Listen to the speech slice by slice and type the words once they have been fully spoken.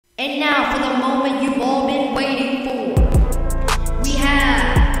And now for the moment you've all been waiting for. We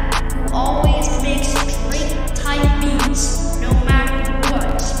have who always makes straight type beats, no matter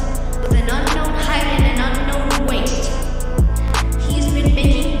what, with an unknown height and an unknown weight. He's been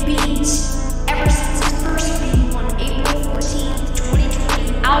making beats ever since his first beat on April 14th,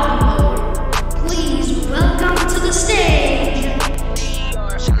 2020 album mode. Please welcome to the stage.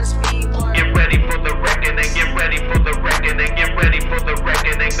 Get ready for the reckoning, get ready for the reckoning, get ready for the reckoning.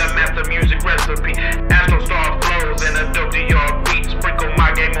 The master music recipe, ASTROSTAR flows and a DXOR beat. Sprinkle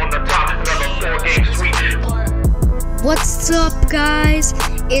my game on the top, another 4-game sweep. What's up, guys?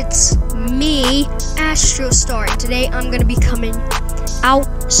 It's me, ASTROSTAR, and today I'm gonna be coming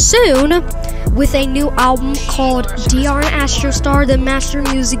out soon with a new album called DXOR and ASTROSTAR, the Master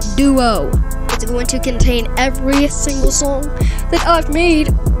Music Duo. It's going to contain every single song that I've made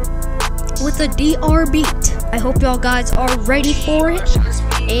with a DXOR beat. I hope y'all guys are ready for it,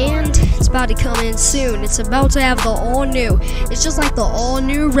 and it's about to come in soon. It's about to have the all new. It's just like the all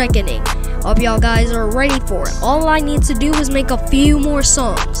new Reckoning. Hope y'all guys are ready for it. All I need to do is make a few more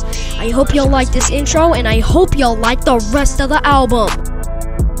songs. I hope y'all like this intro, and I hope y'all like the rest of the album.